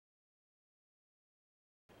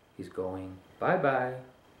He's going bye-bye.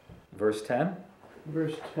 Verse 10.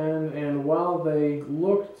 Verse 10, and while they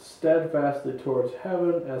looked steadfastly towards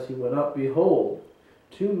heaven as he went up, behold,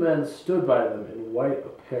 two men stood by them in white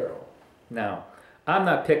apparel. Now, I'm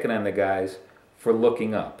not picking on the guys for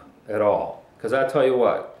looking up at all. Because I tell you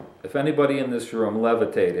what, if anybody in this room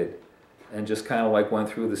levitated and just kind of like went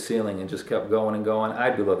through the ceiling and just kept going and going,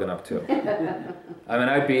 I'd be looking up too. I mean,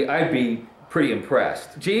 I'd be pretty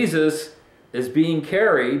impressed. Jesus is being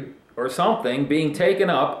carried or something, being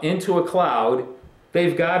taken up into a cloud.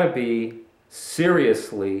 They've got to be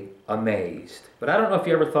seriously amazed. But I don't know if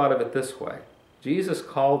you ever thought of it this way. Jesus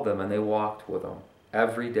called them and they walked with him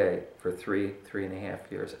every day for 3.5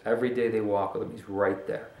 years. Every day they walk with him. He's right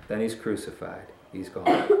there. Then he's crucified. He's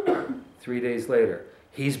gone. 3 days later,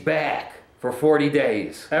 he's back for 40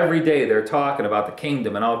 days. Every day they're talking about the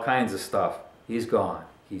kingdom and all kinds of stuff. He's gone.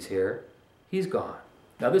 He's here. He's gone.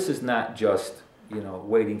 Now this is not just,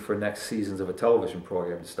 waiting for next seasons of a television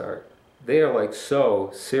program to start. They are like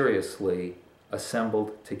so seriously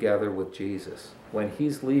assembled together with Jesus. When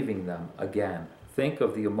he's leaving them again, think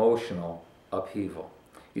of the emotional upheaval.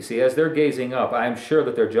 You see, as they're gazing up, I'm sure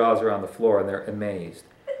that their jaws are on the floor and they're amazed.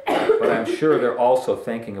 But I'm sure they're also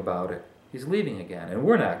thinking about it. He's leaving again, and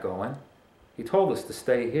we're not going. He told us to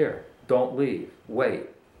stay here. Don't leave. Wait.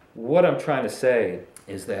 What I'm trying to say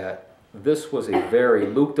is that this was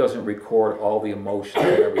Luke doesn't record all the emotion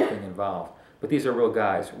and everything involved. But these are real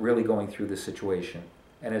guys really going through this situation.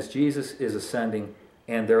 And as Jesus is ascending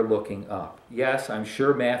and they're looking up. Yes, I'm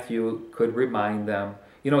sure Matthew could remind them.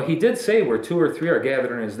 He did say where 2 or 3 are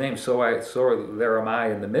gathered in his name, so there am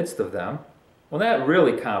I in the midst of them. Well, that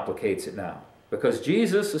really complicates it now. Because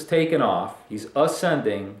Jesus is taken off. He's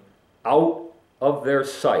ascending out of their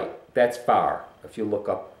sight. That's far. If you look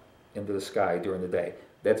up into the sky during the day.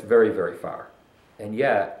 That's very, very far. And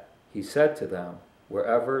yet, he said to them,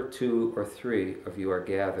 wherever 2 or 3 of you are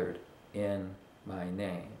gathered in my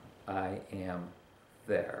name, I am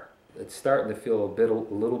there. It's starting to feel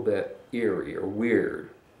a little bit eerie or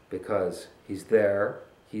weird because he's there,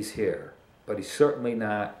 he's here. But he's certainly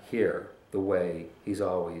not here the way he's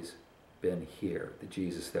always been here, the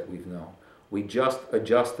Jesus that we've known. We just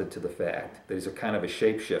adjusted to the fact that he's a kind of a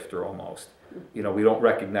shapeshifter almost. We don't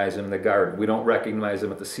recognize him in the garden. We don't recognize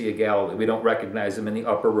him at the Sea of Galilee. We don't recognize him in the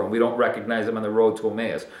upper room. We don't recognize him on the road to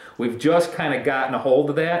Emmaus. We've just kind of gotten a hold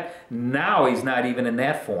of that. Now he's not even in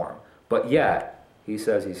that form. But yet, he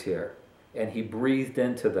says he's here. And he breathed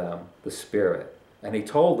into them the Spirit. And he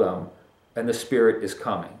told them, and the Spirit is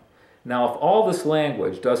coming. Now, if all this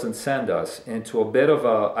language doesn't send us into a bit of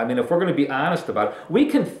if we're going to be honest about it, we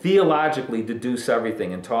can theologically deduce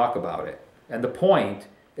everything and talk about it. And the point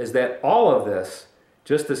is that all of this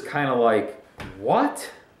just is kind of like, what?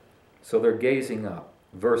 So they're gazing up.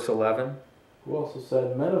 Verse 11. Who also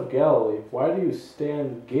said, Men of Galilee, why do you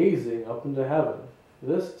stand gazing up into heaven?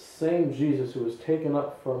 This same Jesus who was taken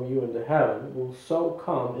up from you into heaven will so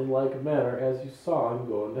come in like manner as you saw him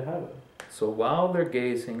go into heaven. So while they're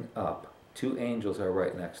gazing up, 2 angels are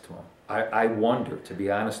right next to him. I wonder, to be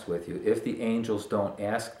honest with you, if the angels don't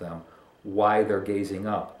ask them why they're gazing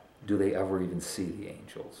up, do they ever even see the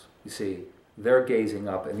angels? You see, they're gazing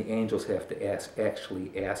up and the angels have to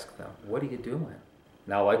actually ask them, what are you doing?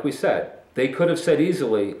 Now, like we said, they could have said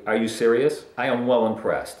easily, are you serious? I am well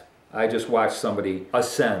impressed. I just watched somebody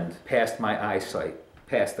ascend past my eyesight,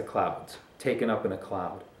 past the clouds, taken up in a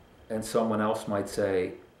cloud. And someone else might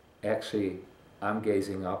say, actually, I'm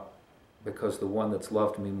gazing up because the one that's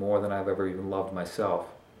loved me more than I've ever even loved myself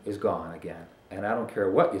is gone again. And I don't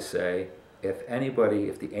care what you say, if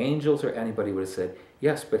the angels or anybody would have said,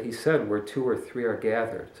 yes, but he said where 2 or 3 are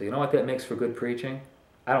gathered. So you know what that makes for good preaching?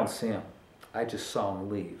 I don't see him. I just saw him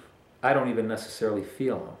leave. I don't even necessarily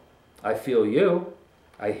feel him. I feel you.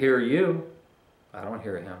 I hear you. I don't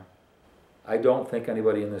hear him. I don't think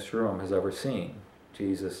anybody in this room has ever seen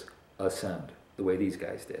Jesus ascend the way these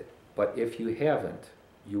guys did. But if you haven't,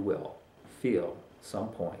 you will feel some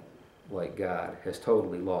point like God has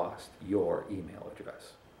totally lost your email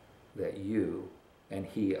address. That you and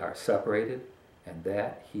he are separated and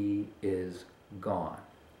that he is gone.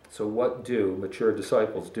 So what do mature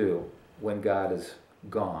disciples do when God is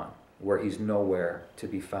gone, where he's nowhere to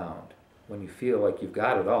be found? When you feel like you've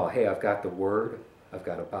got it all. Hey, I've got the Word, I've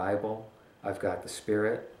got a Bible, I've got the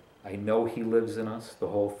Spirit, I know he lives in us, the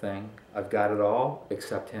whole thing. I've got it all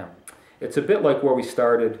except him. It's a bit like where we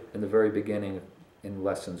started in the very beginning in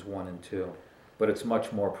lessons 1 and 2, but it's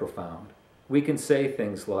much more profound. We can say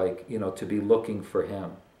things like, to be looking for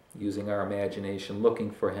him, using our imagination,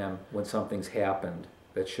 looking for him when something's happened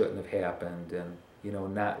that shouldn't have happened, and,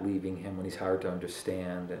 not leaving him when he's hard to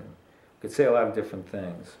understand, and Could say a lot of different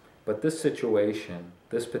things. But this situation,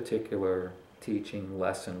 this particular teaching,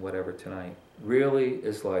 lesson, whatever tonight, really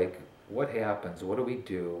is like, what happens? What do we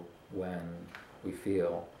do when we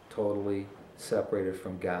feel totally separated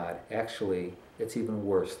from God? Actually, it's even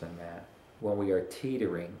worse than that. When we are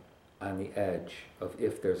teetering on the edge of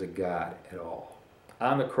if there's a God at all.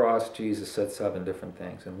 On the cross, Jesus said 7 different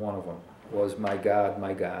things, and one of them was, my God,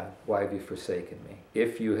 why have you forsaken me?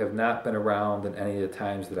 If you have not been around in any of the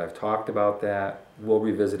times that I've talked about that, we'll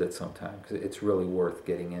revisit it sometime, because it's really worth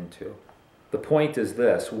getting into. The point is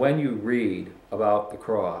this: when you read about the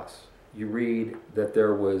cross, you read that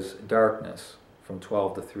there was darkness from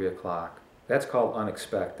 12 to 3 o'clock. That's called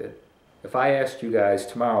unexpected. If I asked you guys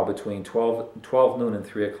tomorrow between 12 noon and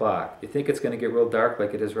 3 o'clock, you think it's going to get real dark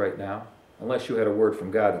like it is right now? Unless you had a word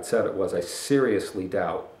from God that said it was, I seriously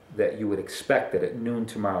doubt that you would expect it at noon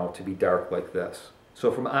tomorrow to be dark like this.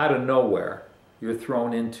 So from out of nowhere, you're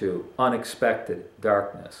thrown into unexpected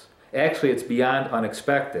darkness. Actually, it's beyond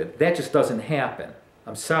unexpected. That just doesn't happen.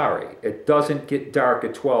 I'm sorry. It doesn't get dark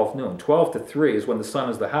at 12 noon. 12 to 3 is when the sun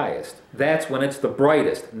is the highest. That's when it's the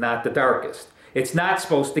brightest, not the darkest. It's not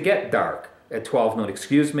supposed to get dark at 12 noon.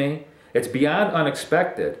 Excuse me? It's beyond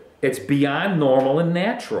unexpected. It's beyond normal and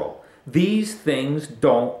natural. These things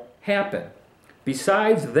don't happen.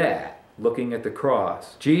 Besides that, looking at the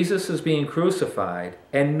cross, Jesus is being crucified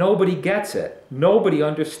and nobody gets it. Nobody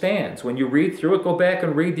understands. When you read through it, go back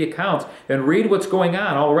and read the accounts and read what's going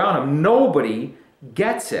on all around him. Nobody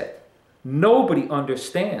gets it. Nobody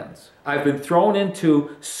understands. I've been thrown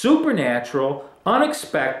into supernatural,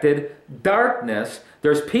 unexpected darkness.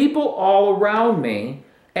 There's people all around me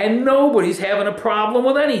and nobody's having a problem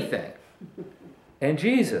with anything. And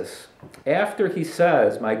Jesus, after he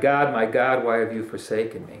says, my God, why have you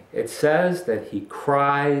forsaken me? It says that he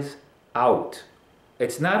cries out.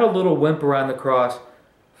 It's not a little whimper on the cross,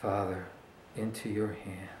 Father, into your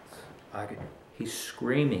hands. He's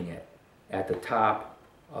screaming it at the top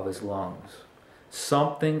of his lungs.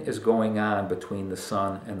 Something is going on between the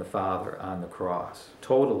Son and the Father on the cross,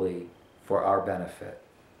 totally for our benefit.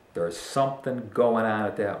 There is something going on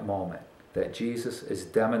at that moment that Jesus is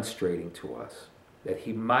demonstrating to us, that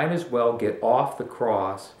he might as well get off the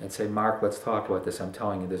cross and say, Mark, let's talk about this. I'm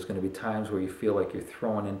telling you, there's going to be times where you feel like you're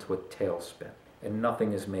thrown into a tailspin and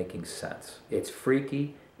nothing is making sense. It's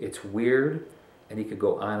freaky, it's weird, and he could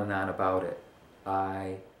go on and on about it.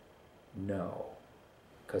 I know,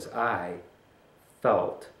 because I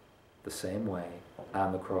felt the same way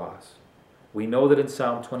on the cross. We know that in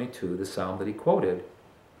Psalm 22, the psalm that he quoted,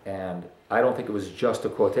 and I don't think it was just a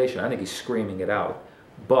quotation, I think he's screaming it out,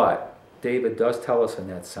 but David does tell us in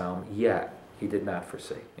that psalm, yet he did not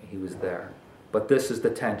forsake me. He was there. But this is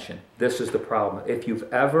the tension. This is the problem. If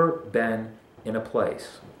you've ever been in a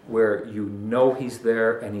place where you know he's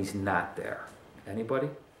there and he's not there. Anybody?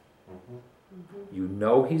 Mm-hmm. You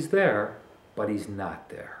know he's there, but he's not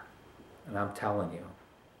there. And I'm telling you,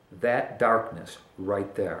 that darkness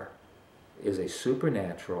right there is a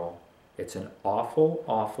supernatural, it's an awful,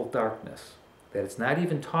 awful darkness that it's not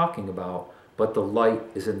even talking about, but the light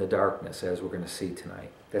is in the darkness, as we're going to see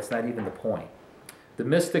tonight. That's not even the point. The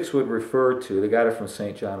mystics would refer to, they got it from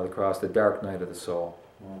St. John of the Cross, the dark night of the soul.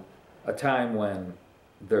 A time when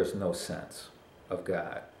there's no sense of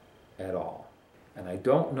God at all. And I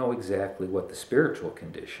don't know exactly what the spiritual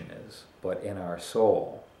condition is, but in our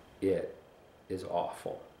soul, it is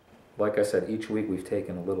awful. Like I said, each week we've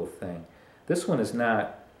taken a little thing. This one is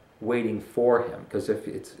not waiting for him, because if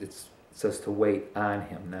it says to wait on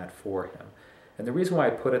him, not for him. And the reason why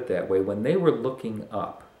I put it that way, when they were looking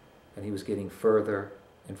up and he was getting further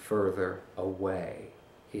and further away,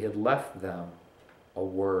 he had left them a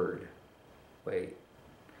word. Wait,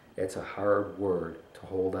 it's a hard word to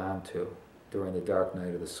hold on to during the dark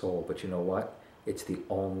night of the soul. But you know what? It's the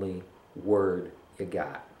only word you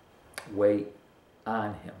got. Wait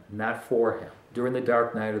on him, not for him. During the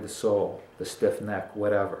dark night of the soul, the stiff neck,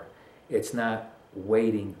 whatever, it's not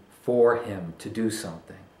waiting for him to do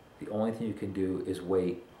something. The only thing you can do is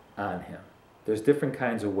wait on him. There's different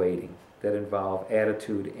kinds of waiting that involve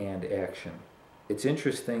attitude and action. It's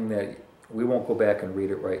interesting that we won't go back and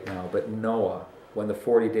read it right now, but Noah, when the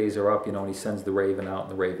 40 days are up, and he sends the raven out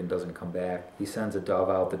and the raven doesn't come back. He sends a dove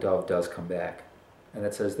out, the dove does come back. And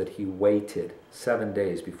it says that he waited 7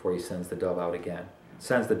 days before he sends the dove out again.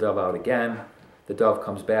 Sends the dove out again, the dove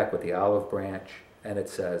comes back with the olive branch, and it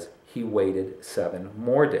says he waited 7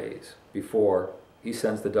 more days before he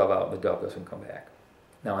sends the dove out and the dove doesn't come back.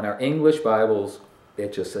 Now in our English Bibles,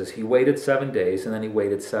 it just says he waited 7 days and then he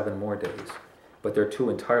waited 7 more days. But they're 2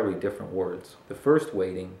 entirely different words. The first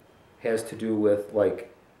waiting has to do with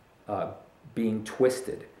being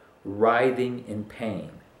twisted writhing in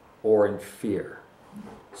pain or in fear.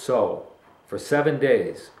 So, for 7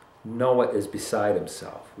 days, Noah is beside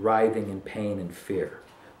himself, writhing in pain and fear.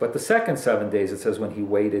 But the second 7 days, it says when he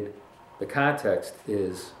waited, the context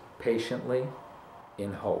is patiently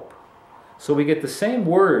in hope. So we get the same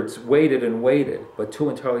words, waited and waited, but two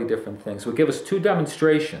entirely different things. Will give us two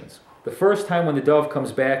demonstrations. The first time when the dove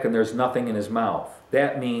comes back and there's nothing in his mouth,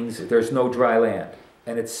 that means there's no dry land.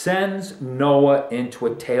 And it sends Noah into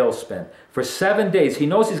a tailspin. For 7 days, he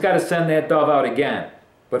knows he's got to send that dove out again.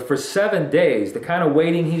 But for 7 days, the kind of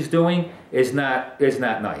waiting he's doing is not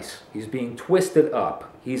nice. He's being twisted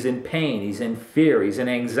up. He's in pain. He's in fear. He's in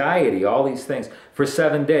anxiety. All these things. For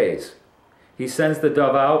 7 days. He sends the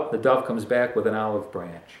dove out. The dove comes back with an olive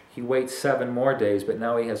branch. He waits 7 more days, but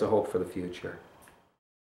now he has a hope for the future.